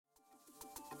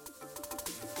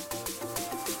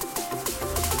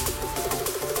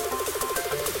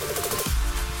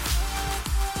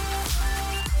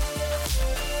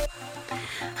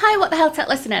Hi, What the Health Tech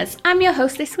listeners. I'm your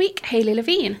host this week, Hayley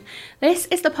Levene. This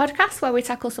is the podcast where we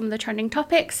tackle some of the trending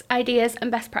topics, ideas and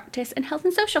best practice in health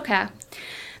and social care.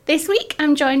 This week,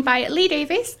 I'm joined by Lee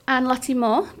Davies and Lottie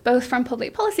Moore, both from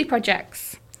Public Policy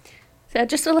Projects. So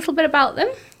just a little bit about them.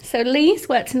 So Lee's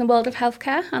worked in the world of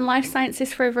healthcare and life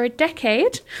sciences for over a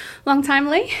decade. Long time,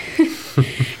 Lee.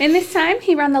 In this time,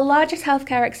 he ran the largest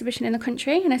healthcare exhibition in the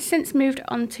country and has since moved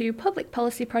on to Public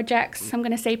Policy Projects. I'm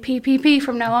going to say PPP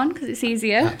from now on because it's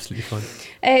easier. Absolutely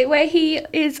fine. Where he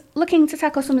is looking to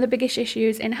tackle some of the biggest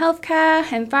issues in healthcare,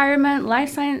 environment, life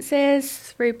sciences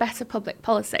through better public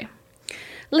policy.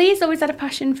 Lee's always had a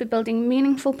passion for building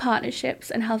meaningful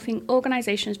partnerships and helping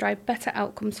organisations drive better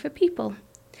outcomes for people.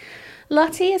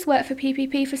 Lottie has worked for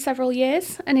PPP for several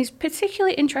years and is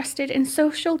particularly interested in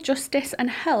social justice and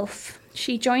health.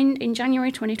 She joined in January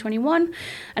 2021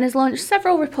 and has launched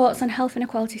several reports on health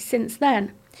inequality since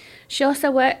then. She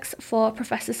also works for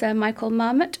Professor Sir Michael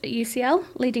Marmot at UCL,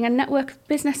 leading a network of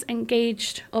businesses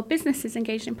engaged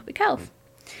in public health.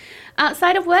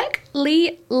 Outside of work,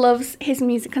 Lee loves his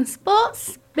music and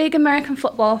sports. Big American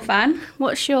football fan.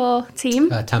 What's your team?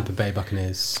 Tampa Bay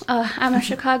Buccaneers. I'm a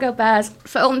Chicago Bears.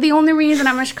 The only reason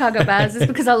I'm a Chicago Bears is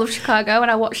because I love Chicago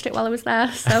and I watched it while I was there.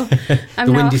 So I'm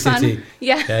the now Windy a fan. City.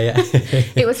 Yeah.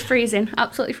 It was freezing,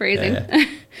 absolutely freezing.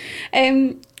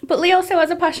 Yeah. But Lee also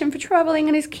has a passion for travelling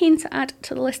and is keen to add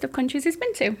to the list of countries he's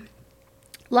been to.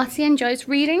 Lottie enjoys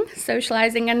reading,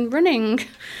 socialising and running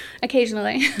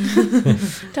occasionally.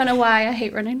 Don't know why, I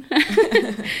hate running.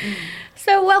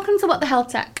 So welcome to What the Health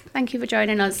Tech. Thank you for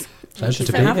joining us. Pleasure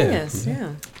to for be having here. us.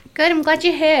 Yeah. Good, I'm glad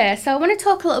you're here. So I want to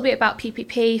talk a little bit about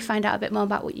PPP, find out a bit more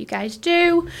about what you guys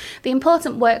do, the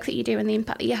important work that you do and the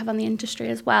impact that you have on the industry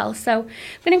as well. So I'm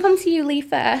going to come to you, Lee,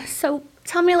 first. So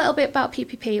tell me a little bit about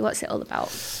PPP. What's it all about?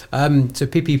 So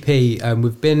PPP,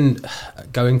 we've been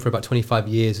going for about 25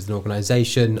 years as an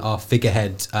organisation. Our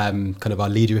figurehead, kind of our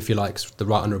leader, if you like, is the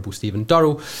Right Honourable Stephen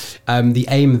Durrell. The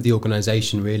aim of the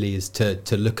organisation really is to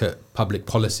look at public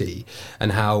policy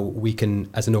and how we can,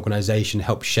 as an organisation,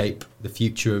 help shape the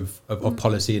future of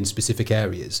policy in specific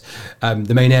areas.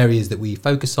 The main areas that we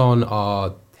focus on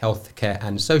are healthcare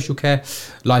and social care,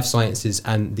 life sciences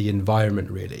and the environment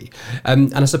really.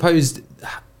 And I suppose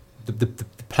the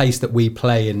place that we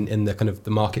play in the kind of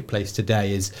the marketplace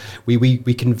today is we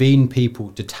convene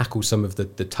people to tackle some of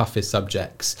the toughest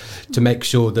subjects to make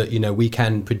sure that, we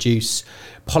can produce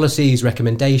policies,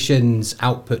 recommendations,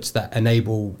 outputs that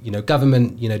enable,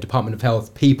 government, Department of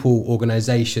Health, people,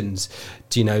 organisations,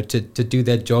 to do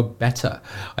their job better,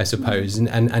 I suppose.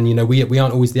 And we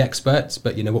aren't always the experts,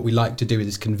 but, what we like to do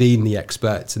is convene the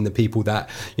experts and the people that,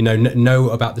 know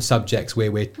about the subjects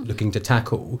where we're looking to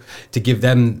tackle, to give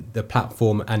them the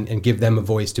platform and give them a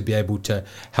voice to be able to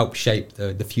help shape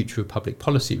the future of public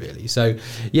policy, really. So,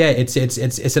 yeah,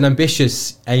 it's an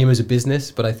ambitious aim as a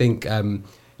business, but I think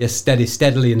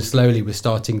steadily and slowly we're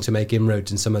starting to make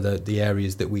inroads in some of the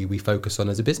areas that we focus on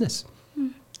as a business.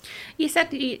 You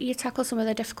said you tackle some of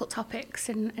the difficult topics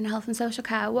in health and social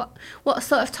care. What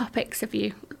sort of topics have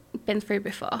you been through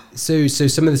before? So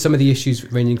some of the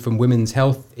issues ranging from women's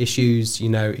health issues,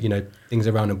 things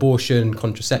around abortion,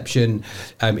 contraception,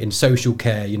 in social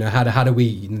care, how do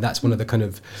we, that's one of the kind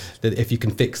of, if you can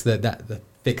fix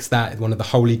that, one of the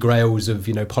holy grails of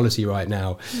policy right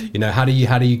now. How do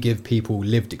you give people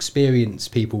lived experience,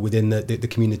 people within the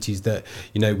communities that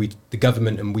the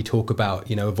government and we talk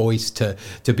about, a voice to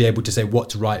be able to say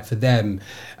what's right for them.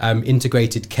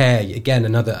 Integrated care, again,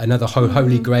 another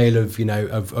holy grail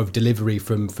of delivery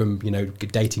from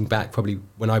dating back probably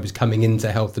when I was coming into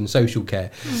health and social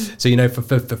care. So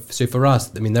for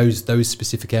us, I mean those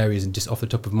specific areas, and just off the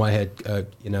top of my head, are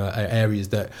areas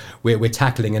that we're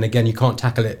tackling. And again, you can't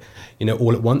tackle it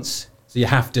all at once, so you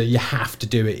have to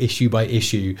do it issue by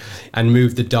issue and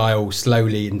move the dial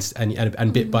slowly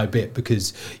and bit by bit,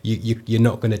 because you're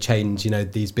not going to change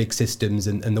these big systems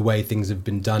and the way things have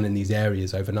been done in these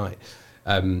areas overnight,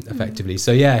 effectively.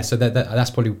 So that's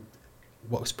probably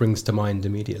what springs to mind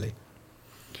immediately.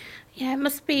 Yeah, it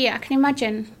must be. I can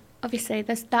imagine. Obviously,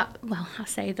 there's that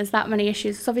many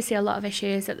issues. There's obviously a lot of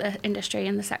issues that the industry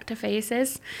and the sector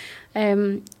faces.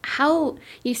 How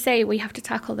you say we have to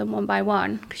tackle them one by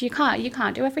one, because you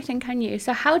can't do everything, can you?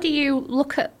 So how do you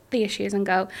look at the issues and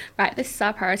go, right, this is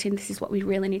our priority and this is what we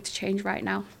really need to change right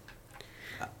now?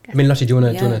 I mean, Lottie, do you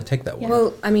want to take that one?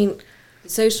 Well, I mean, the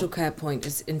social care point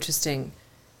is interesting.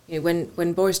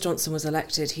 When Boris Johnson was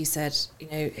elected, he said,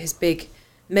 his big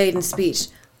maiden speech,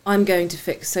 I'm going to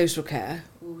fix social care.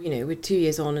 Well, we're 2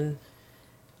 years on and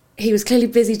he was clearly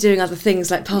busy doing other things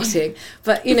like partying.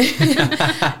 But,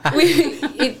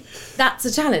 that's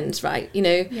a challenge, right?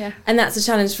 Yeah. And that's a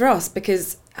challenge for us,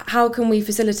 because how can we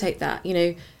facilitate that?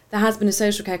 There has been a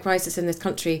social care crisis in this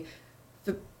country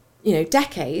for,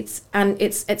 decades, and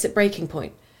it's at breaking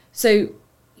point. So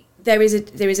there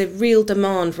is a real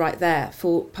demand right there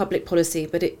for public policy,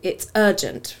 but it's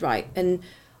urgent, right? And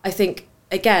I think,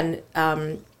 again,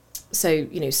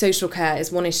 social care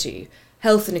is one issue.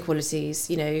 Health inequalities,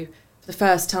 for the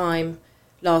first time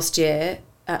last year,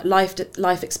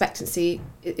 life expectancy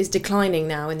is declining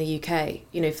now in the UK,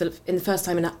 in the first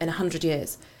time in 100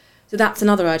 years. So that's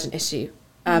another urgent issue.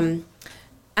 And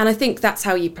I think that's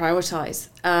how you prioritise.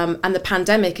 And the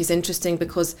pandemic is interesting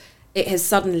because it has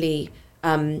suddenly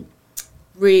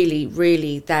really,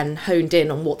 really then honed in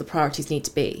on what the priorities need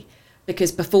to be.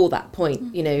 Because before that point,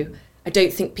 I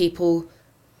don't think people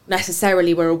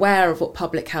necessarily were aware of what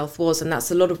public health was, and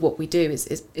that's a lot of what we do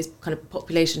is kind of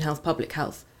population health, public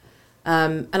health.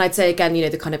 And I'd say, again,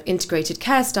 the kind of integrated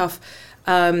care stuff,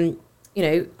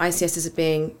 ICSs are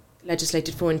being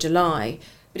legislated for in July,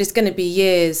 but it's going to be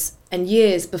years and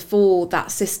years before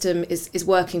that system is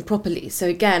working properly. So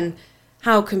again,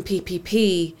 how can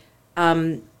PPP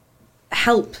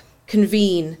help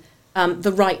convene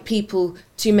the right people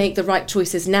to make the right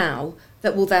choices now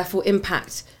that will therefore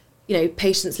impact,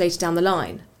 patients later down the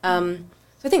line? So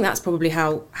I think that's probably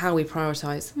how we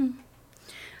prioritise.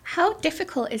 How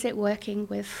difficult is it working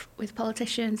with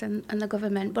politicians and the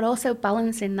government, but also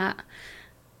balancing that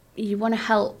you want to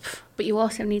help, but you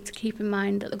also need to keep in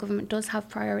mind that the government does have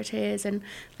priorities, and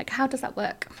how does that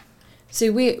work?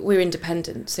 So we're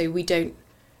independent, so we don't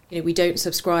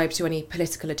subscribe to any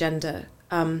political agenda.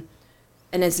 And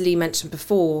as Lee mentioned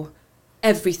before,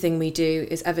 everything we do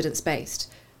is evidence-based.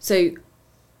 So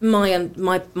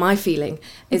my feeling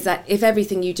is that if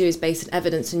everything you do is based on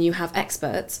evidence and you have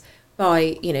experts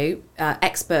by,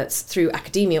 experts through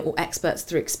academia or experts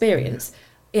through experience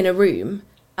in a room,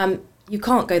 you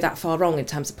can't go that far wrong in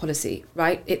terms of policy,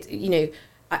 right?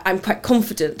 I'm quite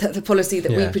confident that the policy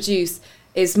that we produce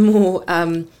is more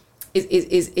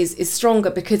is stronger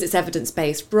because it's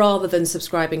evidence-based rather than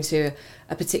subscribing to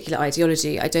a particular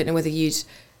ideology. I don't know whether you'd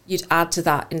add to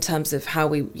that in terms of how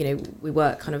we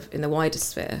work kind of in the wider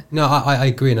sphere. No, I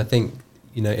agree, and I think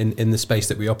in the space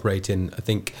that we operate in, I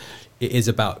think it is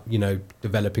about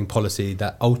developing policy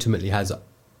that ultimately has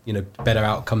better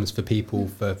outcomes for people,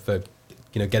 for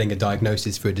getting a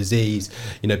diagnosis for a disease,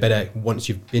 better once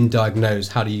you've been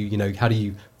diagnosed. How do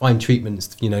you find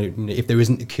treatments? If there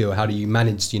isn't a cure, how do you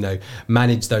manage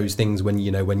those things when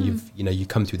you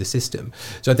come through the system?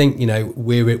 So I think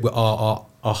we're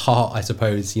our heart, I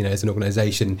suppose, as an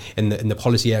organisation in the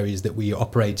policy areas that we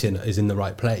operate in is in the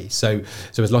right place. So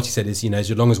as Lottie said, is as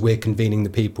long as we're convening the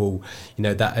people,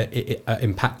 that are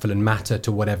impactful and matter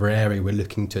to whatever area we're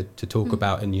looking to talk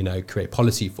about and create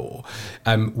policy for,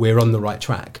 we're on the right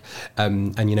track.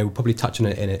 And we'll probably touch on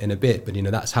it in a bit, but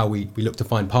that's how we look to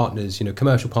find partners,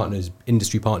 commercial partners,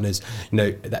 industry partners,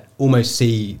 that almost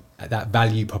see that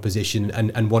value proposition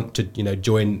and want to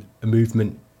join a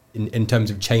movement in terms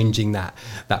of changing that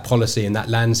policy and that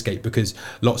landscape, because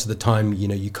lots of the time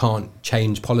you can't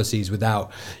change policies without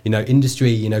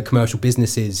industry, commercial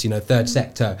businesses, third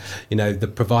sector,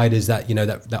 the providers that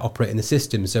that operate in the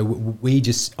system. So we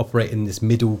just operate in this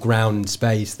middle ground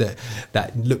space that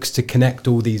looks to connect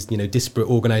all these disparate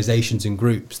organizations and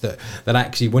groups that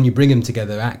actually, when you bring them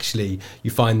together, actually you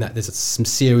find that there's some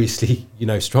seriously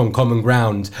strong common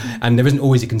ground, and there isn't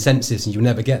always a consensus, and you'll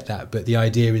never get that, but the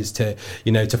idea is to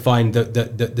find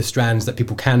the strands that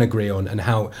people can agree on, and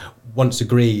how once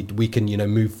agreed we can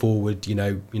move forward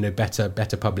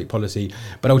better public policy,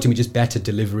 but ultimately just better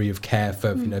delivery of care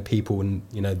for people and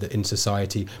in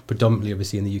society, predominantly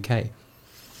obviously in the UK.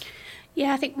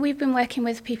 Yeah, I think we've been working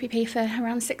with PPP for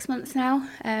around 6 months now.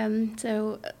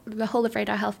 So the whole of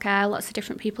Radar Healthcare, lots of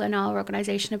different people in our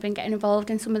organisation have been getting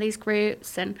involved in some of these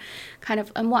groups, and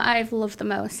what I've loved the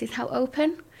most is how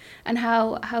open and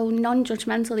how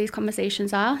non-judgmental these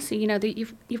conversations are. So that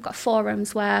you've got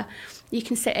forums where you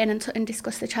can sit in and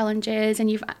discuss the challenges, and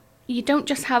you don't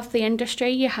just have the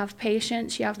industry, you have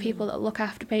patients, you have people that look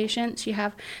after patients.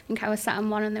 I think I was sat on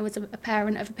one and there was a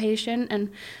parent of a patient, and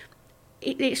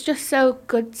it's just so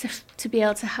good to be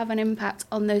able to have an impact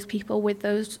on those people with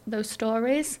those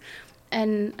stories.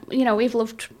 And we've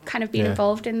loved kind of being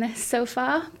involved in this so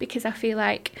far, because I feel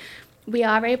like we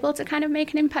are able to kind of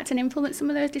make an impact and influence some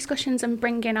of those discussions and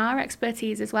bring in our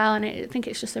expertise as well. And I think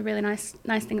it's just a really nice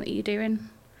thing that you're doing.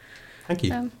 Thank you.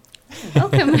 So,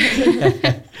 welcome.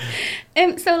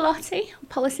 So Lottie,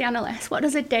 policy analyst, what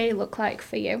does a day look like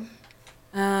for you?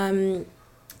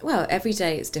 Well, every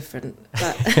day it's different,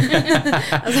 but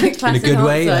that's like classic in a good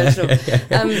way. answer,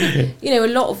 sure. A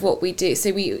lot of what we do,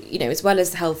 so we, as well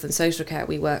as health and social care,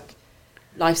 we work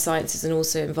life sciences and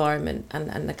also environment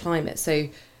and the climate. So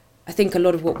I think a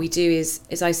lot of what we do is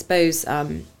I suppose,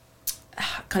 kind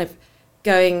of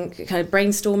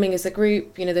brainstorming as a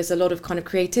group. There's a lot of kind of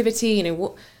creativity.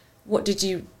 What did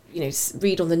you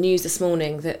read on the news this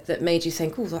morning that made you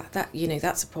think, oh, that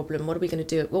that's a problem. What are we going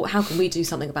to do? Well, how can we do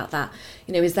something about that?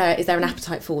 Is there an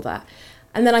appetite for that?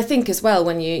 And then I think as well,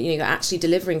 when you're actually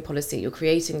delivering policy, you're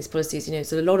creating these policies.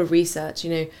 There's a lot of research.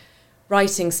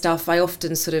 Writing stuff. I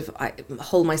often I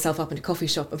hold myself up in a coffee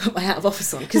shop and put my out of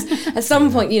office on, because at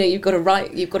some point, you've got to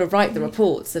write the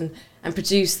reports and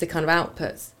produce the kind of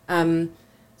outputs.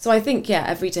 So I think,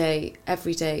 every day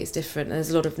is different. And there's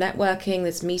a lot of networking.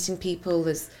 There's meeting people.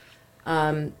 There's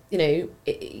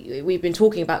we've been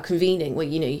talking about convening, where,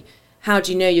 how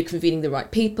do you know you're convening the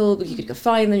right people? You've got to go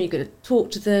find them, you've got to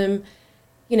talk to them,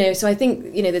 so I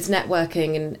think, there's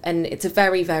networking and it's a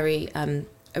very, very, a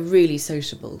really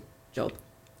sociable job.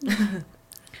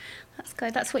 That's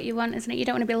good. That's what you want, isn't it? You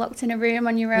don't want to be locked in a room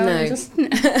on your own, no. just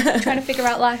trying to figure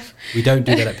out life. We don't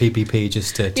do that at PPP,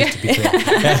 just to be clear.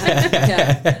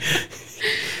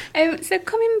 Yeah. So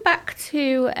coming back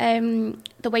to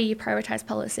the way you prioritise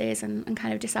policies and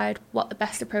kind of decide what the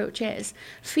best approach is,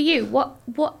 for you, what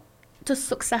does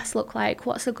success look like?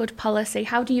 What's a good policy?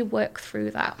 How do you work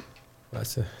through that? Well,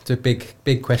 it's a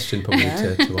big question probably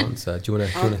to answer. Do you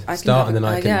want to start, and then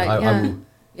I will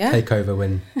take over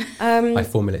when I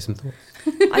formulate some thoughts?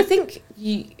 I think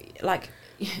you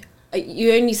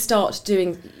only start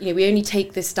doing, we only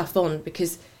take this stuff on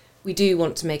because we do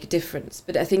want to make a difference.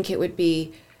 But I think it would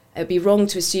be wrong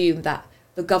to assume that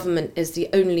the government is the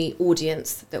only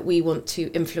audience that we want to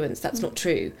influence. That's not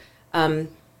true. For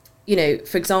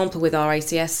example, with our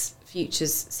ICS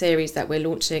Futures series that we're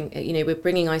launching, we're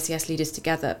bringing ICS leaders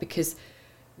together because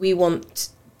we want,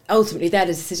 ultimately they're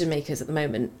the decision makers at the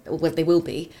moment, or well, they will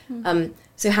be.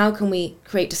 So how can we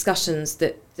create discussions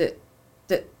that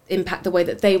impact the way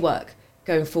that they work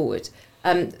going forward?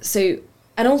 And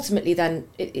ultimately then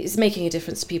it's making a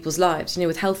difference to people's lives,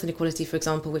 with health inequality, for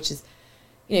example, which is,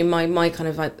 my kind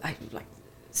of like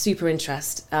super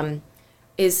interest,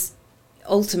 is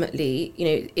ultimately,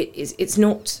 it's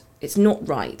not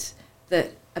right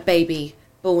that a baby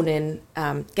born in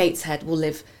Gateshead will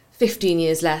live 15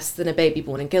 years less than a baby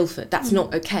born in Guildford. That's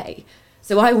not okay.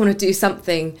 So I want to do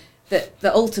something that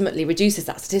ultimately reduces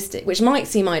that statistic, which might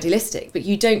seem idealistic, but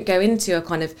you don't go into a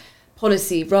kind of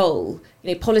policy role.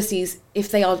 Policies, if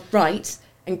they are right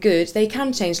and good, they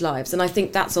can change lives. And I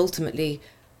think that's ultimately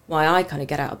why I kind of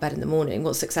get out of bed in the morning,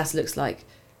 what success looks like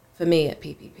for me at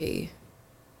PPP.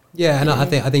 Yeah, and I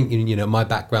think my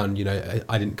background,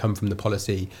 I didn't come from the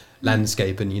policy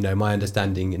landscape, and my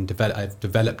understanding and I've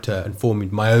developed and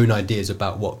formed my own ideas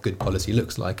about what good policy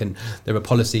looks like. And there are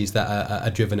policies that are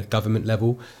driven at government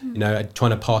level,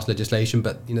 trying to pass legislation,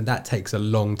 but that takes a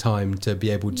long time to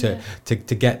be able to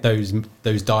get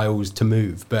those dials to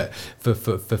move. But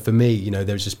for me,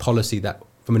 there's just policy that,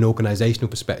 from an organisational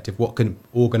perspective, what can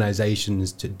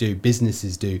organisations do,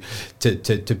 businesses do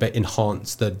to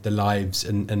enhance the lives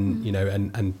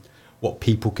and what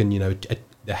people can,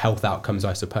 the health outcomes,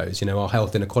 I suppose. Our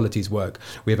health inequalities work.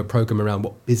 We have a programme around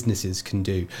what businesses can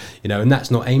do, and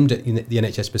that's not aimed at the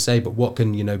NHS per se, but what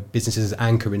can, businesses as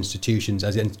anchor institutions,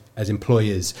 as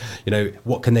employers,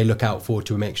 what can they look out for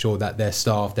to make sure that their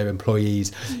staff, their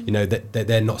employees, that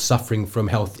they're not suffering from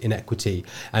health inequity,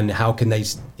 and how can they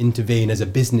intervene as a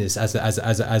business, as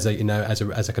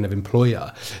a kind of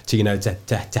employer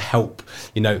to help,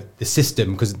 the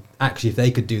system, because actually if they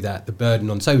could do that, the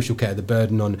burden on social care, the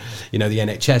burden on, the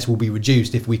NHS will be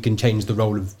reduced if we can change the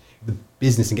role of the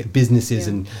business and get businesses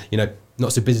and,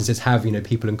 lots of businesses have,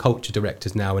 people and culture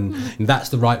directors now, and that's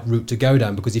the right route to go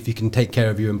down, because if you can take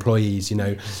care of your employees,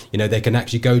 they can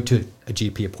actually go to a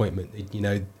GP appointment,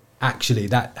 actually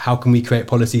that, how can we create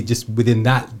policy just within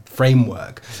that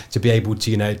framework to be able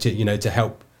to, to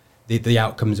help the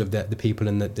outcomes of the people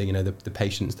and the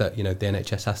patients that, the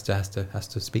NHS has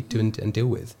to speak to and deal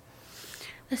with.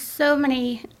 There's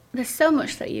so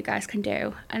much that you guys can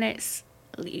do, and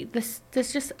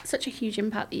there's just such a huge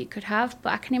impact that you could have.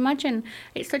 But I can imagine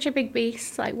it's such a big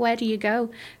beast. Like, where do you go?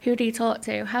 Who do you talk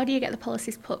to? How do you get the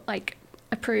policies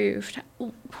approved?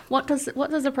 What does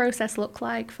the process look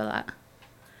like for that?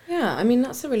 Yeah, I mean,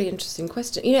 that's a really interesting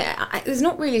question. There's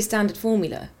not really a standard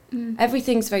formula.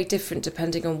 Everything's very different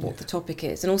depending on what the topic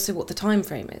is and also what the time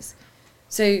frame is.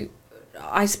 So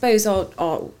I suppose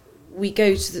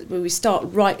we start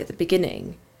right at the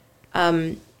beginning.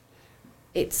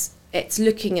 It's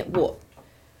looking at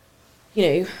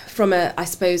from I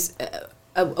suppose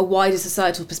a wider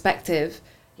societal perspective,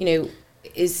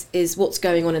 is what's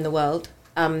going on in the world.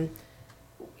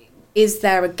 Is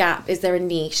there a gap? Is there a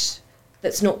niche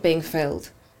that's not being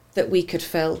filled that we could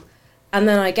fill? And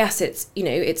then I guess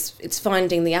it's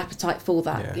finding the appetite for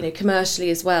that, commercially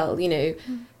as well,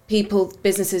 people,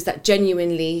 businesses that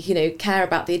genuinely, care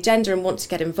about the agenda and want to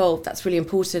get involved. That's really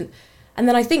important. And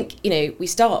then I think, we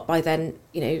start by then,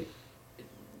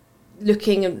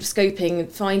 looking and scoping and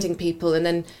finding people. And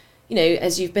then,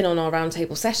 as you've been on our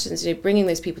roundtable sessions, bringing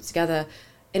those people together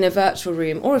in a virtual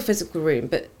room or a physical room.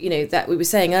 But, that we were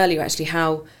saying earlier, actually,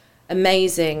 how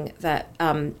amazing that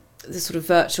the sort of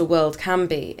virtual world can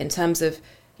be in terms of,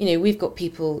 we've got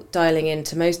people dialing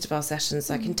into most of our sessions,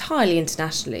 like entirely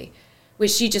internationally,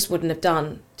 which you just wouldn't have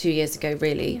done 2 years ago,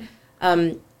 really.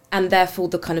 Yeah. And therefore,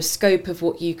 the kind of scope of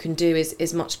what you can do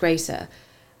is much greater.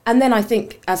 And then I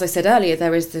think, as I said earlier,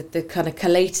 there is the kind of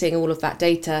collating all of that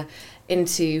data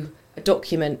into a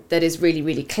document that is really,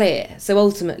 really clear. So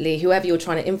ultimately, whoever you're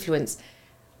trying to influence,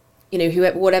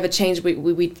 whatever change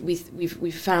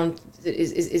we've found that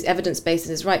is evidence-based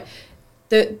and is right,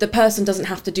 the person doesn't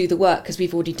have to do the work because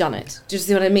we've already done it. Do you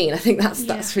see what I mean? I think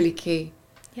that's really key.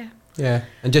 Yeah,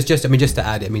 and just to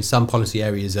add, some policy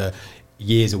areas are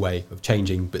years away of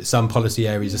changing, but some policy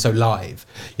areas are so live,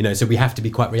 so we have to be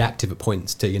quite reactive at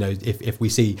points to, if we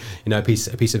see, a piece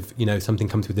of, something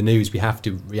come through the news, we have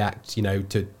to react,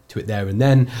 to it there and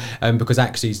then, because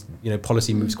actually,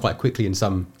 policy moves quite quickly in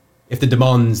some, if the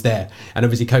demand's there. And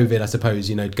obviously COVID, I suppose,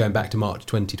 going back to March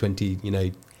 2020,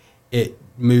 it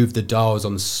moved the dials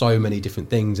on so many different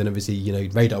things, and obviously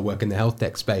radar work in the health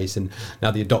tech space, and now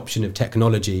the adoption of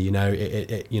technology,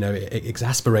 it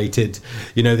exasperated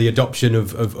the adoption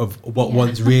of what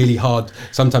once really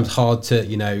sometimes hard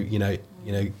to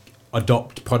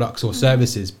adopt products or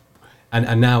services.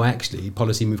 And now actually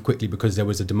policy moved quickly because there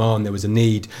was a demand, there was a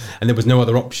need, and there was no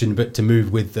other option but to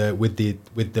move with the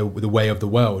way of the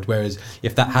world. Whereas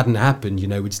if that hadn't happened,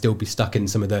 we'd still be stuck in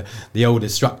some of the older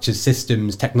structures,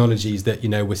 systems, technologies that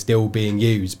were still being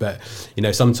used. But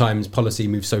sometimes policy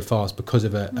moves so fast because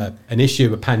of an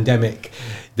issue, a pandemic,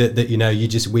 that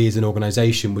we as an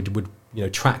organisation would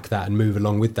track that and move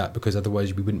along with that, because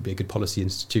otherwise we wouldn't be a good policy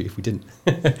institute if we didn't.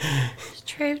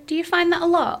 True. Do you find that a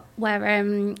lot,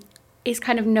 where is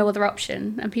kind of no other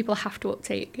option and people have to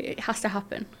uptake, it has to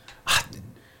happen?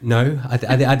 No, I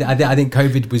think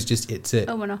COVID was just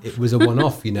it was a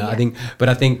one-off, Yeah. I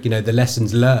think the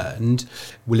lessons learned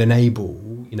will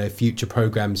enable future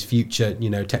programs, future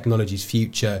technologies,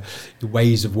 future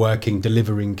ways of working,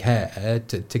 delivering care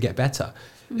to get better.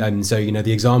 And so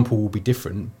the example will be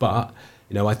different, but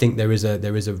I think there's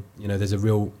a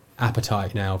real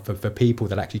appetite now for people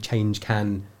that actually change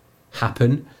can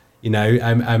happen.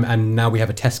 And now we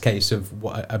have a test case of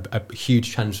what a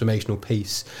huge transformational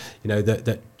piece,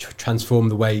 that transformed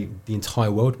the way the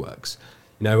entire world works.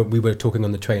 We were talking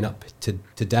on the train up to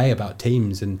today about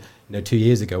Teams, and 2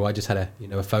 years ago I just had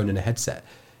a phone and a headset.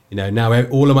 Now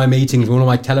all of my meetings, all of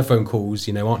my telephone calls,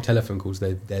 aren't telephone calls.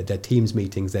 They're Teams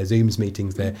meetings, they're Zooms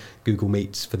meetings, they're Google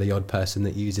Meets for the odd person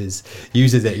that uses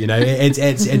it.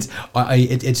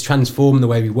 It's transformed the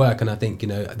way we work, and I think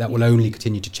that will only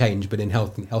continue to change. But in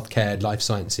healthcare, life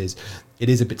sciences, it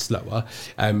is a bit slower.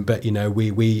 But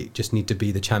we just need to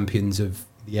be the champions of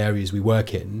the areas we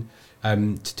work in,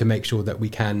 to make sure that we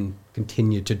can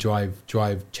continue to drive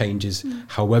changes,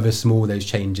 however small those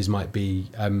changes might be,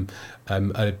 along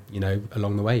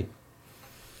the way.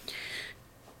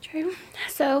 True.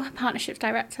 So, Partnerships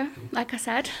Director, like I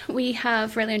said, we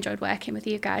have really enjoyed working with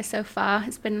you guys so far.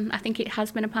 I think it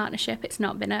has been a partnership. It's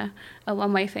not been a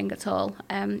one-way thing at all.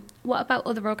 What about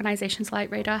other organisations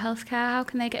like Radar Healthcare? How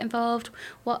can they get involved?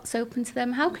 What's open to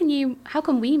them? How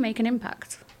can we make an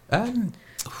impact?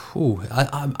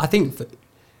 I think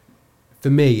for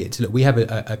me, it's we have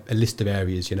a list of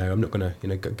areas. I'm not going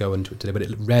to go into it today, but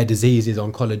rare diseases,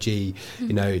 oncology,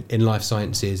 in life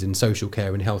sciences and social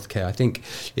care and healthcare. I think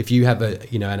if you have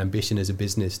an ambition as a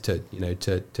business to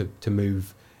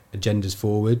move agendas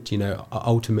forward,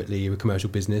 ultimately you're a commercial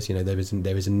business, there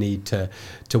is a need to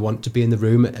want to be in the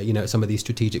room at some of these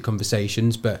strategic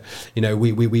conversations, but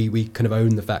we kind of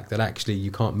own the fact that actually you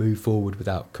can't move forward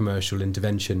without commercial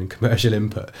intervention and commercial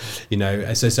input,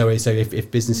 so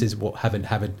if businesses have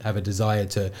a desire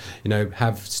to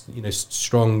have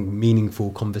strong,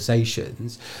 meaningful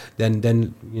conversations, then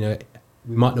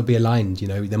we might not be aligned,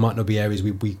 there might not be areas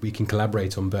we can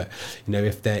collaborate on, but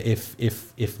if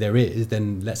there is,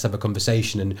 then let's have a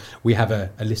conversation. And we have a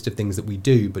list of things that we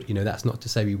do, but that's not to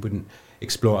say we wouldn't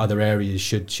explore other areas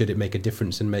should it make a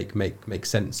difference and make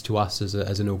sense to us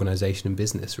as an organization and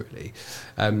business, really.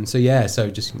 So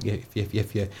just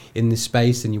if you're in this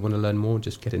space and you want to learn more,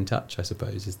 just get in touch, I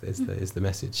suppose, is the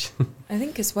message. I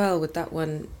think as well with that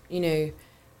one,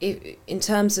 in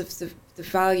terms of the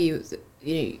value,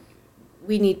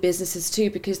 we need businesses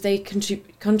too, because they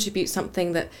contribute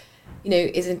something that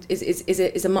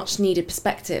is a much needed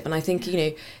perspective. And I think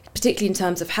particularly in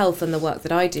terms of health and the work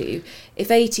that I do, if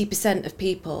 80% of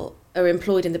people are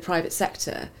employed in the private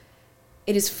sector,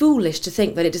 it is foolish to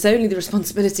think that it is only the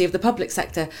responsibility of the public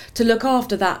sector to look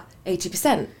after that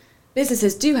 80%.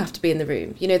 Businesses do have to be in the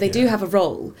room. They do have a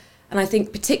role. And I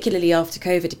think particularly after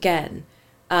COVID again,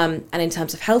 and in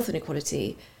terms of health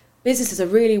inequality, businesses are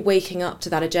really waking up to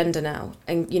that agenda now.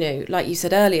 And, like you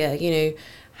said earlier,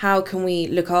 how can we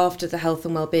look after the health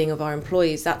and well-being of our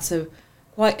employees? That's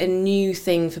quite a new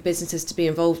thing for businesses to be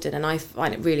involved in. And I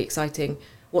find it really exciting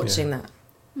watching that.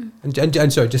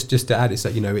 And sorry, just to add, it's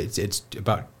that, it's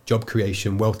about job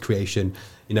creation, wealth creation.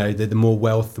 The more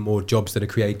wealth, the more jobs that are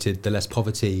created, the less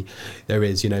poverty there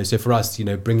is. So for us,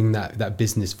 bringing that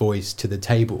business voice to the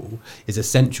table is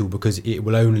essential, because it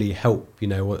will only help,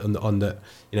 on the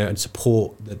and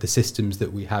support the systems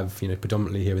that we have,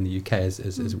 predominantly here in the UK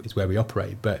is where we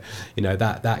operate. But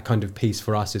that kind of piece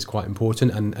for us is quite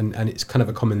important, and it's kind of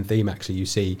a common theme actually. You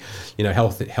see,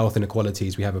 health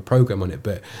inequalities. We have a program on it,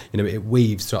 but it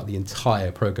weaves throughout the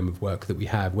entire program of work that we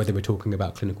have, whether we're talking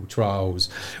about clinical trials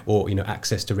or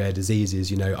access to rare diseases,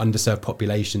 underserved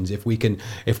populations. If we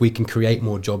can create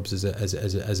more jobs as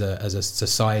a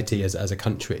society, as a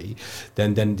country,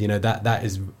 then that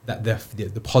is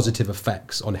the positive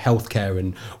effects on healthcare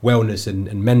and wellness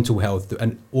and mental health,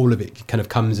 and all of it kind of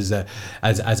comes as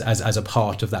a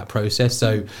part of that process.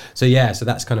 So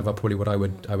that's kind of probably what I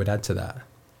would add to that.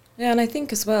 Yeah, and I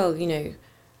think as well,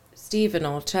 Stephen,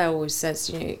 our chair, always says,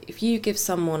 if you give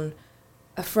someone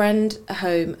a friend, a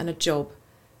home, and a job,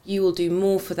 you will do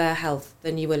more for their health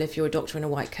than you will if you're a doctor in a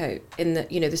white coat. In the,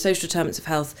 the social determinants of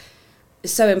health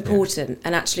is so important,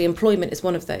 and actually employment is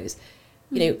one of those.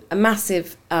 A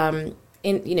massive,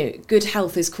 good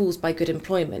health is caused by good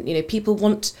employment. People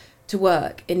want to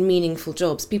work in meaningful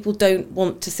jobs. People don't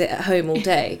want to sit at home all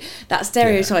day. That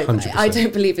stereotype, I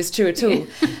don't believe is true at all.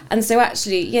 And so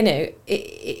actually,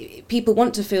 people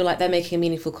want to feel like they're making a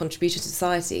meaningful contribution to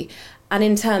society. And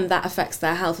in turn, that affects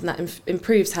their health, and that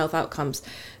improves health outcomes.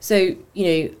 So,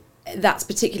 that's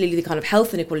particularly the kind of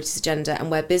health inequalities agenda,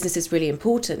 and where business is really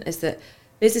important, is that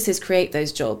businesses create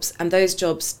those jobs, and those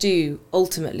jobs do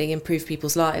ultimately improve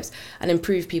people's lives and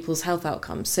improve people's health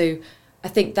outcomes. So I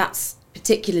think that's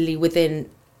particularly within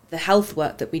the health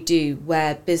work that we do,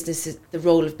 where the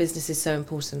role of business is so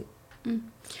important.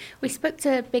 We spoke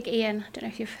to Big Ian. I don't know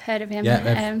if you've heard of him.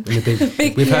 Yeah,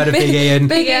 we've heard of Big Ian.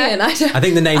 Big Ian. I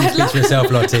think the name speaks for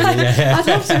itself, Lottie. Yeah. I'd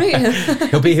love to meet him.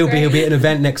 He'll be at an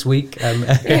event next week.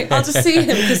 I'll just see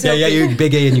him. You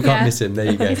Big Ian. You can't miss him. There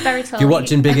you go. He's very tall. If you're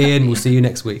watching Big Ian, we'll see you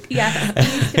next week. Yeah,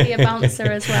 he used to be a bouncer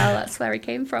as well. That's where he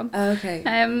came from. Okay.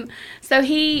 So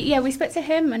we spoke to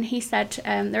him, and he said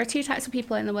there are two types of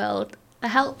people in the world: the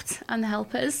helped and the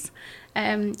helpers.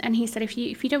 And he said if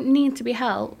you don't need to be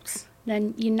helped,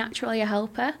 then you're naturally a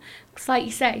helper. Because like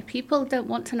you say, people don't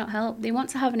want to not help. They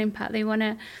want to have an impact. They want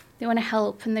to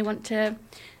help, and they want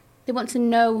to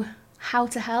know how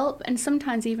to help. And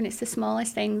sometimes even it's the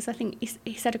smallest things. I think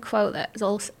he said a quote that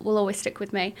will always stick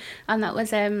with me, and that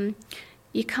was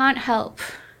you can't help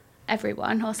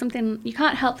everyone, or something. You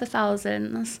can't help the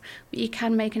thousands, but you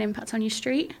can make an impact on your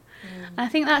street. And I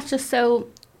think that's just so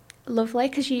lovely,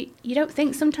 because you don't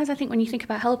think, sometimes I think when you think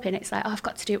about helping, it's like, I've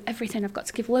got to do everything, I've got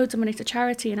to give loads of money to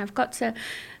charity, and I've got to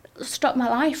stop my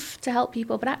life to help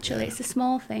people. But actually it's the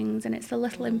small things, and it's the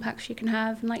little impacts you can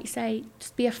have. And like you say,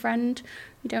 just be a friend.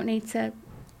 You don't need to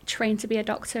train to be a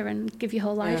doctor and give your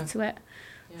whole life to it.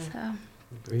 So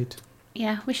agreed.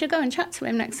 Yeah, we should go and chat to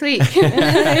him next week.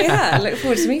 I look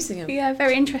forward to meeting him. Yeah,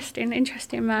 very interesting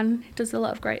man. He does a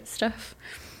lot of great stuff.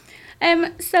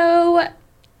 So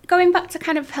going back to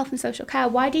kind of health and social care,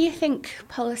 why do you think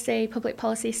public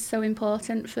policy is so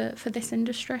important for this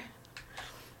industry?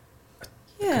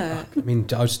 Yeah. I mean,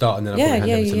 I'll start and then I'll probably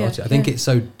hand over to Lottie. I think it's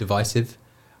so divisive.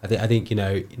 I think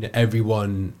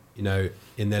everyone,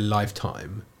 in their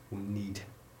lifetime will need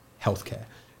healthcare,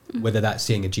 whether that's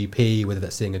seeing a GP, whether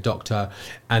that's seeing a doctor,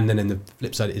 and then in the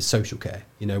flip side is social care.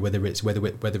 Whether it's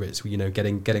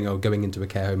getting or going into a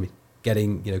care home,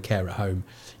 getting, care at home.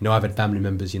 I've had family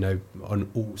members, on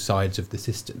all sides of the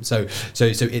system. So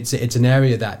it's an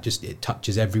area that just, it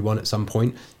touches everyone at some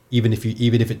point, even if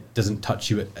it doesn't touch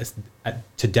you at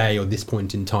today or this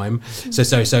point in time.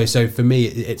 Mm-hmm. So for me,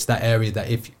 it's that area that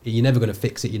if you're never going to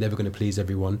fix it, you're never going to please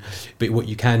everyone. But what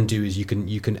you can do is you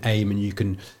can aim and you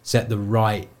can set the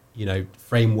right,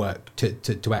 framework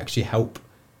to actually help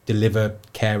deliver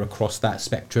care across that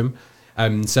spectrum.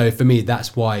 So for me,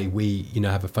 that's why we,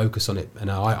 have a focus on it.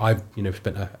 And I've,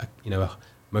 spent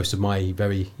most of my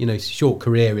very, short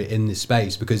career in this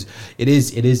space, because it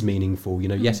is meaningful.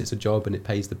 Yes, it's a job and it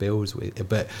pays the bills,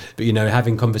 but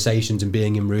having conversations and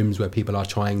being in rooms where people are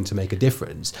trying to make a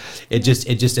difference, it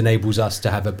just enables us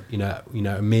to have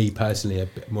me personally, a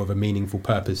bit more of a meaningful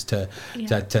purpose to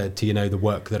the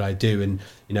work that I do. And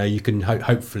you can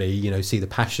hopefully see the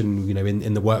passion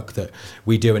in the work that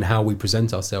we do and how we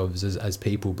present ourselves as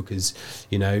people, because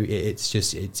it's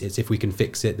if we can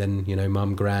fix it, then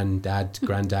mum, granddad,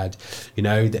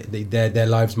 their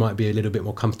lives might be a little bit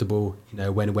more comfortable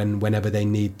whenever they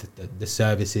need the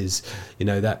services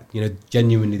that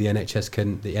genuinely the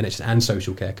NHS and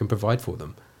social care can provide for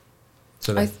them.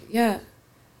 So I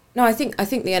think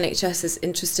the NHS is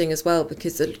interesting as well,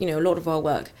 because a lot of our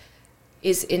work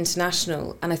is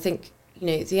international, and I think the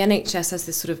NHS as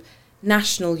this sort of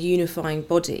national unifying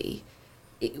body.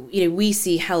 We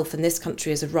see health in this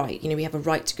country as a right. We have a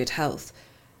right to good health.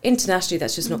 Internationally,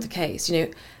 that's just not the case.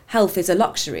 Health is a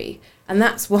luxury, and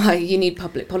that's why you need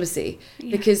public policy,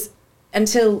 because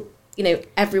until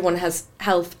everyone has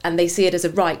health and they see it as a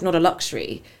right, not a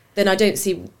luxury, then I don't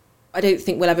think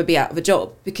we'll ever be out of a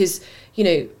job, because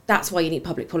that's why you need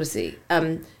public policy.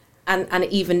 And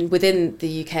even within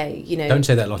the UK, Don't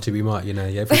say that, Lottie. We might,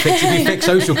 if we fix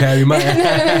social care, we might.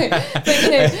 No.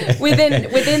 But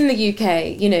within the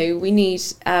UK, we need.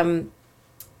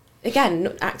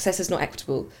 Again, access is not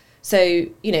equitable. So,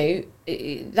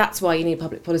 that's why you need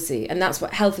public policy. And that's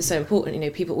what health is so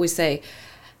important. People always say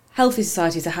healthy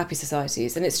societies are happy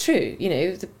societies. And it's true,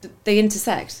 they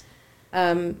intersect.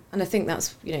 And I think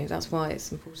that's why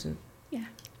it's important. Yeah,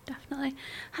 definitely.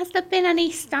 Has there been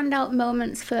any standout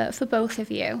moments for both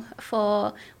of you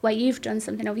for where you've done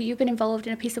something, or you've been involved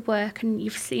in a piece of work and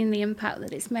you've seen the impact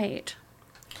that it's made?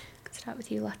 Start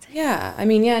with you, Lottie. Yeah,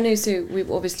 so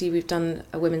we've done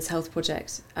a women's health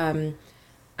project,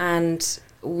 and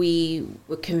we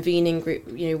were convening group,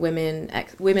 women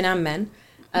and men,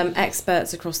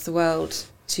 experts across the world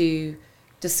to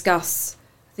discuss.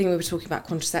 I think we were talking about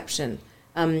contraception,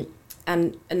 and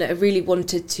I really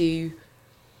wanted to.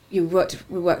 We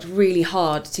worked really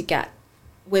hard to get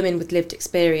women with lived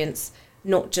experience,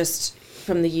 not just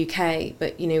from the UK,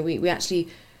 but we actually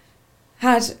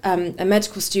had a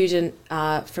medical student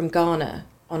from Ghana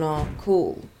on our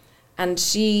call, and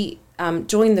she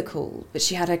joined the call, but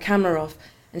she had her camera off,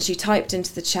 and she typed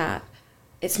into the chat,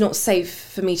 "It's not safe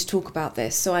for me to talk about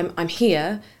this, so I'm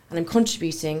here and I'm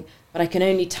contributing, but I can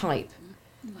only type."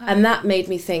 Wow. And that made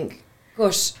me think,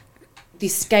 gosh, the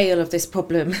scale of this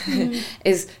problem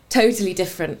is totally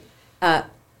different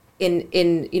in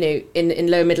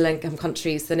low middle income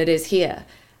countries than it is here,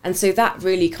 and so that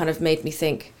really kind of made me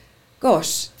think,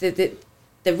 gosh, the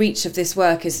reach of this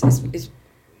work is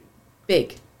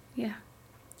big. Yeah.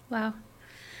 Wow.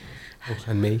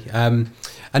 And me. And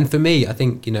for me, I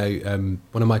think,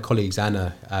 one of my colleagues,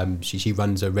 Anna, she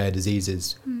runs a rare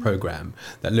diseases program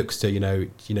that looks to,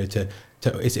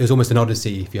 it was almost an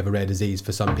odyssey if you have a rare disease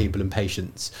for some people and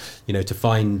patients, to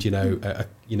find, a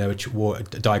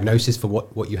diagnosis for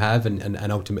what you have,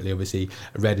 and ultimately, obviously,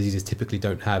 rare diseases typically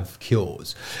don't have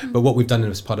cures. But what we've done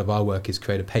as part of our work is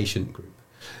create a patient group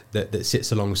that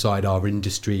sits alongside our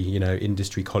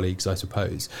industry colleagues, I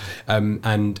suppose.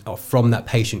 And from that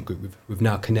patient group, we've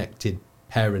now connected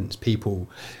parents, people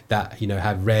that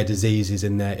have rare diseases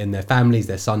in their families,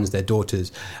 their sons, their daughters,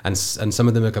 and some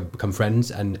of them have become friends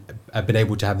and have been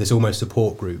able to have this almost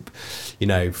support group,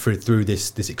 through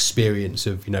this experience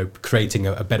of creating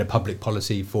a better public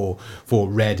policy for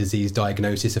rare disease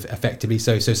diagnosis effectively.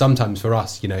 So sometimes for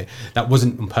us, that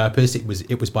wasn't on purpose;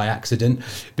 it was by accident.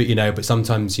 But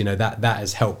sometimes that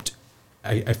has helped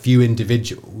a few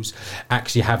individuals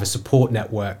actually have a support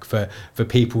network for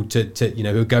people to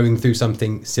who are going through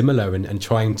something similar and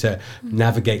trying to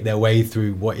navigate their way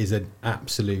through what is an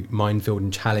absolute minefield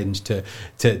and challenge to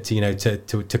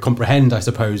comprehend, I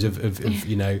suppose,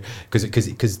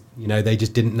 because they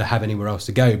just didn't have anywhere else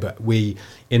to go. But we,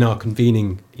 in our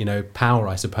convening power,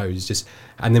 I suppose,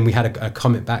 and then we had a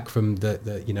comment back from the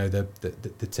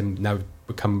team. Now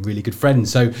become really good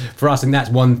friends. So for us, and that's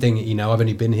one thing, you know, I've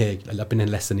been here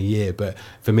less than a year, but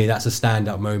for me that's a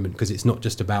standout moment, because it's not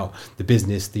just about the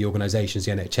business, the organisations,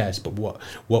 the NHS, but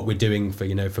what we're doing for,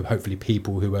 you know, for hopefully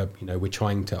people who are, you know, we're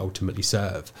trying to ultimately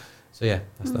serve. So yeah,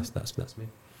 that's me.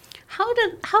 How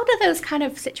do those kind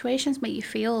of situations make you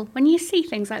feel when you see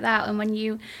things like that, and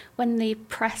when the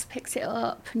press picks it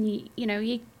up, and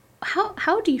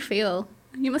how do you feel?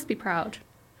 You must be proud.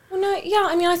 Well, no, yeah,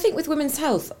 I mean, I think with women's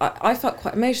health, I felt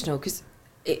quite emotional, because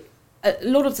a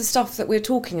lot of the stuff that we're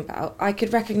talking about, I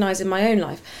could recognise in my own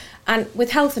life. And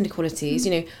with health inequalities,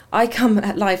 you know, I come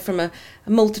at life from a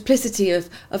multiplicity of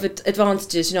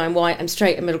advantages. You know, I'm white, I'm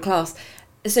straight, I'm middle class.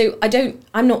 So I don't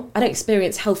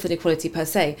experience health inequality per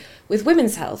se. With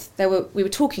women's health, we were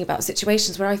talking about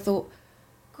situations where I thought,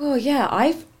 oh yeah,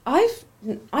 I've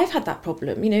had that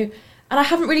problem, you know, and I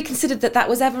haven't really considered that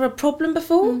was ever a problem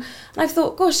before. And I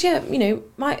thought, gosh, yeah,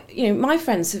 my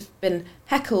friends have been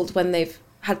heckled when they've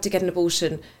had to get an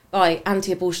abortion by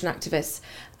anti-abortion activists.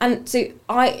 And so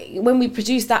when we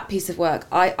produced that piece of work,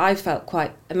 I felt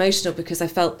quite emotional, because I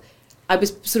felt I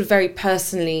was sort of very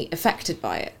personally affected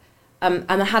by it. And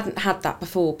I hadn't had that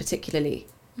before particularly,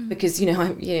 because, you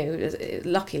know,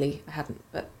 luckily I hadn't,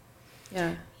 but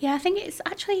yeah. Yeah, I think it's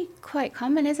actually quite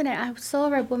common, isn't it? I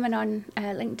saw a woman on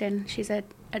LinkedIn. She's a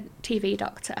TV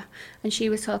doctor, and she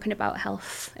was talking about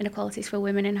health inequalities for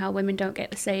women and how women don't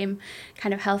get the same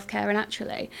kind of healthcare. And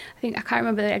actually, I think, I can't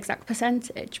remember the exact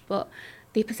percentage, but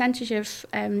the percentage of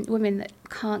women that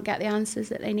can't get the answers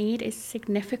that they need is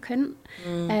significant.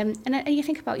 And you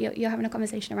think about, you're having a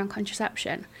conversation around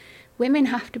contraception. Women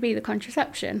have to be the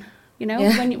contraception. You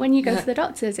know, when you go to the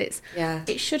doctors, it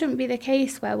shouldn't be the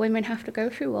case where women have to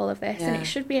go through all of this, and it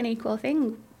should be an equal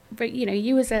thing. But, you know,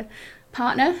 you as a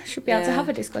partner should be able to have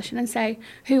a discussion and say,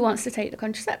 who wants to take the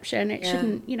contraception? It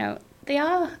shouldn't, you know,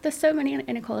 there's so many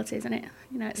inequalities in it.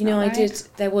 You know, it's not right.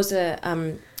 There was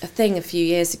a thing a few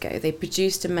years ago. They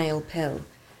produced a male pill,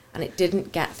 and it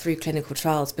didn't get through clinical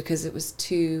trials because it was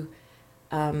too,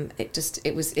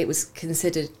 it was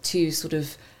considered too sort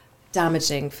of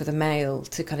damaging for the male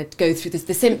to kind of go through this.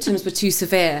 The symptoms were too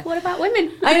severe. What about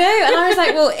women? I know, and I was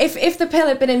like, well, if the pill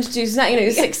had been introduced now, you know,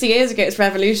 60 years ago, it's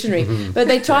revolutionary. But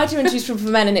they tried to introduce it for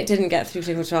men, and it didn't get through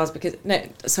clinical trials because no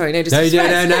disrespect.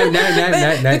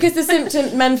 No.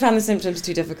 Because men found the symptoms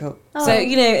too difficult. Oh. So,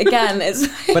 you know, again, it's.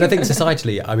 But I think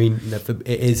societally, I mean,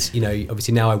 it is, you know,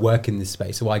 obviously now I work in this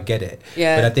space, so I get it.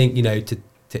 Yeah. But I think, you know,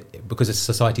 because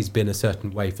society's been a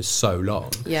certain way for so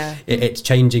long, it's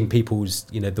changing people's,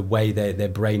 you know, the way their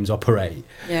brains operate,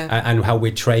 and how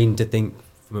we're trained to think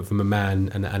from a man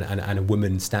and a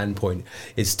woman's standpoint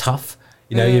is tough.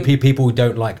 You know, people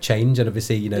don't like change, and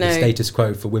obviously, you know, the status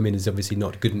quo for women is obviously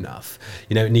not good enough.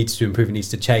 You know, it needs to improve, it needs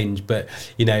to change. But,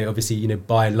 you know, obviously, you know,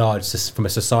 by and large, from a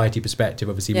society perspective,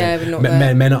 obviously,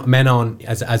 men aren't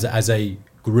as a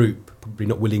group probably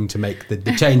not willing to make the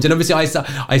change. And obviously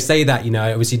I say that, you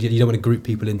know, obviously you don't want to group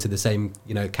people into the same,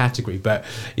 you know, category, but,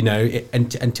 you know,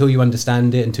 until you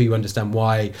understand it, until you understand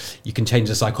why, you can change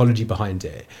the psychology behind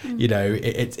it. You know,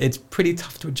 it's pretty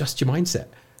tough to adjust your mindset.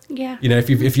 Yeah. You know, if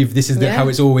you've this is how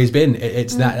it's always been.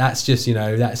 That's just, you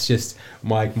know, that's just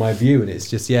my view, and it's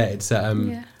just it's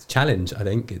a challenge. I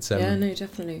think it's no,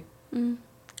 definitely.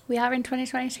 We are in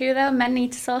 2022 though. Men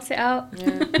need to sort it out.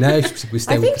 Yeah. No, we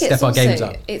step our games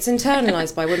up. It's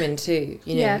internalised by women too.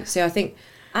 You know, so I think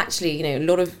actually, you know,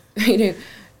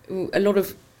 a lot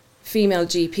of female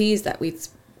GPs that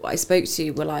I spoke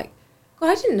to were like, well,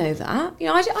 I didn't know that. You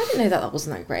know, I didn't know that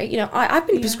wasn't that great. You know, I've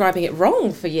been prescribing it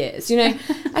wrong for years. You know,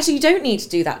 actually, you don't need to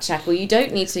do that check, or you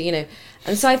don't need to, you know.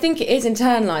 And so I think it is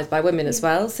internalised by women as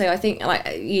well. So I think like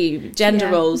gender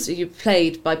roles you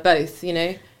played by both. You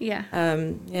know. Yeah.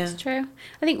 It's true.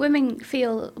 I think women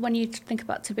feel, when you think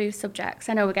about taboo subjects,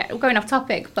 I know we're going off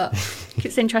topic, but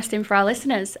it's interesting for our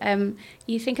listeners.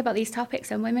 You think about these topics,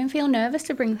 and women feel nervous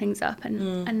to bring things up,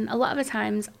 and a lot of the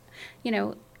times, you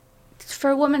know,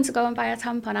 for a woman to go and buy a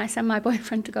tampon, I send my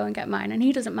boyfriend to go and get mine, and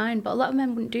he doesn't mind. But a lot of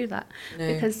men wouldn't do that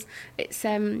because it's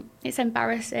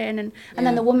embarrassing, and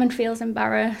then the woman feels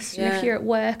embarrassed. And if you're at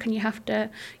work and you have to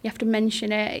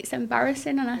mention it, it's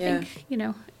embarrassing. And I think, you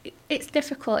know, it's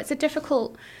difficult. It's a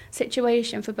difficult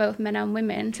situation for both men and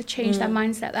women to change their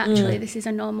mindset that actually this is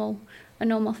a normal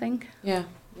thing. Yeah.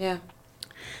 All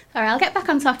right, I'll get back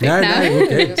on topic now. No,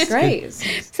 that's great.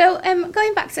 So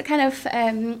going back to kind of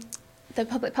the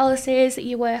public policies that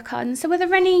you work on. So are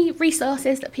there any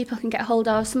resources that people can get hold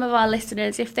of, some of our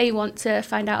listeners, if they want to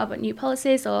find out about new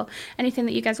policies or anything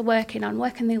that you guys are working on?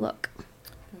 Where can they look?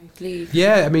 Very leave?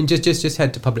 Yeah, I mean, just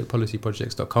head to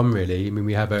publicpolicyprojects.com, really. I mean,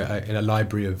 we have a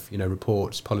library of,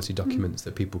 reports, policy documents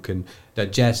that people can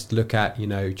digest, look at,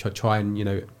 try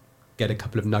and, get a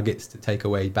couple of nuggets to take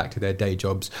away back to their day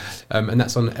jobs. And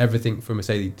that's on everything from,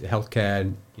 say,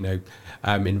 healthcare,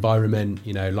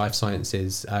 environment, life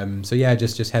sciences. So yeah,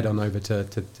 just head on over to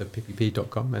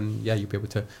ppp.com, and yeah, you'll be able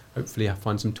to hopefully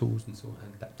find some tools and so on,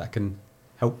 and that can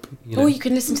help. Or you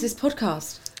can listen to this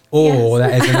podcast. Or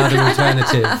that is another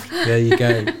alternative. There you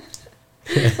go.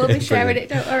 We'll be sharing it,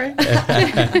 don't worry.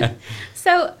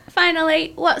 So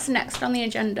finally, what's next on the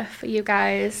agenda for you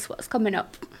guys? What's coming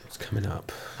up? What's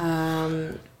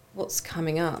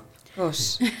coming up?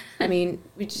 Gosh, I mean,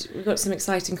 we've got some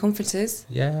exciting conferences.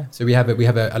 Yeah, so we have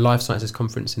a life sciences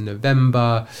conference in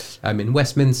November in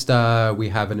Westminster. We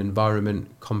have an environment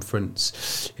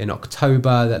conference in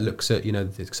October that looks at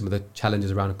some of the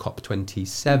challenges around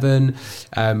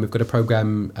COP27. We've got a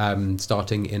program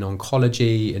starting in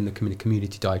oncology in the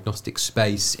community diagnostic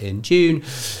space in June.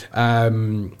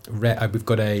 We've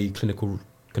got a clinical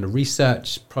kind of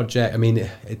research project. I mean,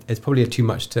 it's probably too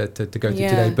much to go through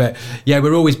today, but yeah,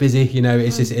 we're always busy.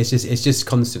 It's just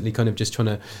constantly kind of just trying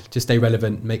to just stay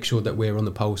relevant, make sure that we're on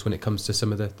the pulse when it comes to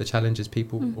some of the challenges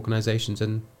people, organisations,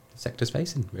 and sectors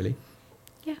facing. Really.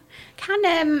 Yeah.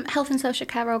 Can health and social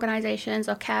care organisations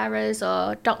or carers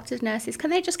or doctors, nurses,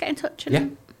 can they just get in touch?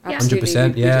 And, absolutely.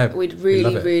 100%. Yeah, we'd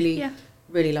really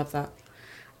love that.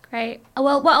 Great.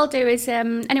 Well, what I'll do is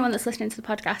anyone that's listening to the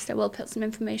podcast, I will put some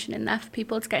information in there for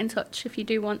people to get in touch if you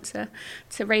do want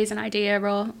to raise an idea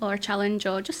or a challenge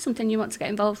or just something you want to get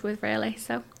involved with, really.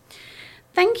 So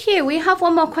thank you. We have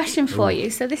one more question for you.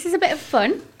 So this is a bit of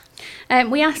fun.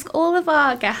 We ask all of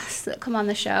our guests that come on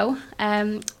the show,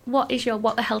 what is your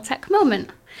what the hell tech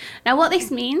moment? Now, what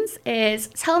this means is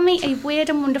tell me a weird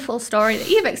and wonderful story that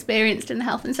you've experienced in the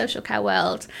health and social care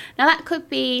world. Now, that could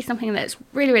be something that's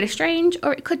really, really strange,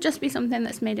 or it could just be something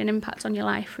that's made an impact on your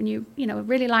life and a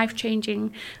really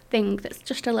life-changing thing that's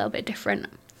just a little bit different.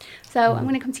 So I'm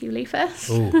going to come to you, Lee, first.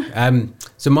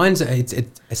 So mine's, it's a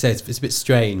bit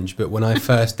strange, but when I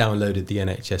first downloaded the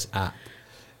NHS app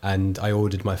and I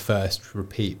ordered my first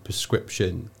repeat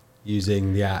prescription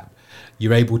using the app,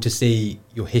 you're able to see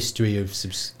your history of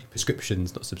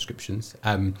prescriptions, not subscriptions.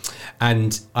 And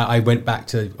I went back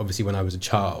to obviously when I was a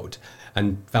child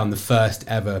and found the first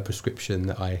ever prescription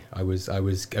that I was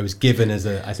given as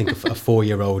a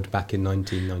 4-year-old back in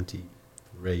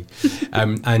 1993.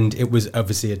 And it was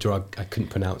obviously a drug I couldn't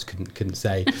pronounce, couldn't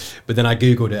say. But then I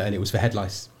Googled it and it was for head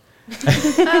lice.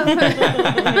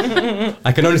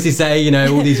 I can honestly say,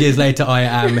 all these years later, I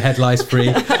am head lice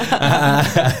free. But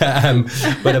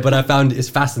I found it's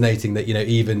fascinating that,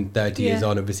 even 30 years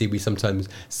on, obviously we sometimes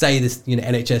say this,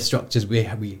 NHS structures, we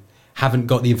haven't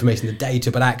got the information, the data,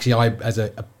 but actually I, as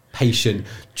a patient,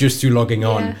 just through logging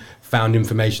on, found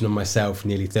information on myself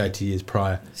nearly 30 years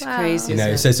prior. It's crazy.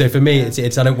 So for me,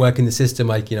 it's I don't work in the system.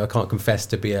 I can't confess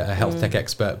to be a health tech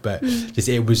expert, but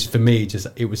it was for me.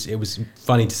 It was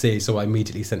funny to see. So I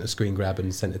immediately sent a screen grab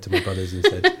and sent it to my brothers and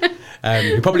said,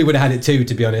 we probably would have had it too,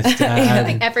 to be honest. I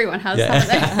think everyone has.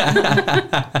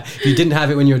 If you didn't have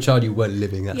it when you were a child, you weren't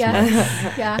living. That's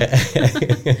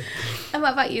And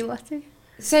what about you, Lottie?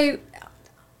 So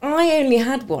I only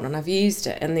had one and I've used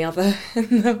it in the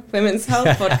Women's Health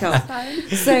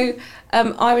podcast. So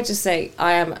I would just say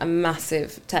I am a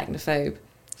massive technophobe.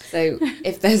 So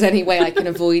if there's any way I can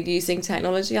avoid using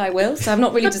technology, I will. So I'm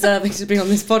not really deserving to be on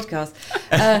this podcast.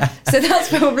 So that's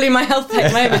probably my health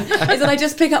tech moment, is that I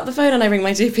just pick up the phone and I ring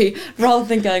my GP rather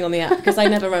than going on the app, because I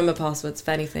never remember passwords for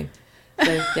anything.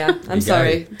 So yeah, I'm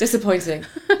sorry. Disappointing.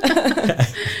 To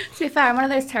be fair, I'm one of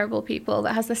those terrible people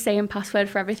that has the same password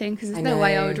for everything, because there's no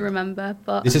way I would remember.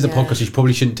 But this is a podcast, you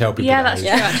probably shouldn't tell people. Yeah, that's true,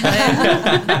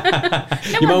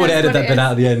 actually. You might want to edit that bit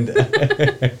out at the end.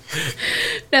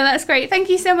 No, that's great. Thank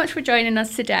you so much for joining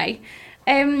us today.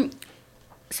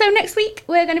 So next week,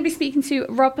 we're going to be speaking to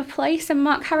Rob Place and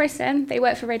Mark Harrison. They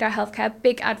work for Radar Healthcare,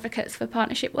 big advocates for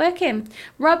partnership working.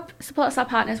 Rob supports our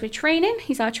partners with training.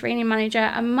 He's our training manager,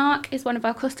 and Mark is one of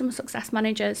our customer success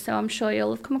managers, so I'm sure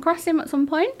you'll have come across him at some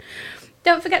point.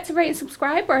 Don't forget to rate and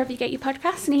subscribe wherever you get your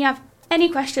podcasts, and if you have any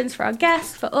questions for our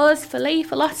guests, for us, for Lee,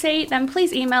 for Lottie, then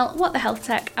please email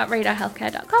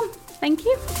whatthehealthtech@radarhealthcare.com. Thank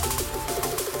you.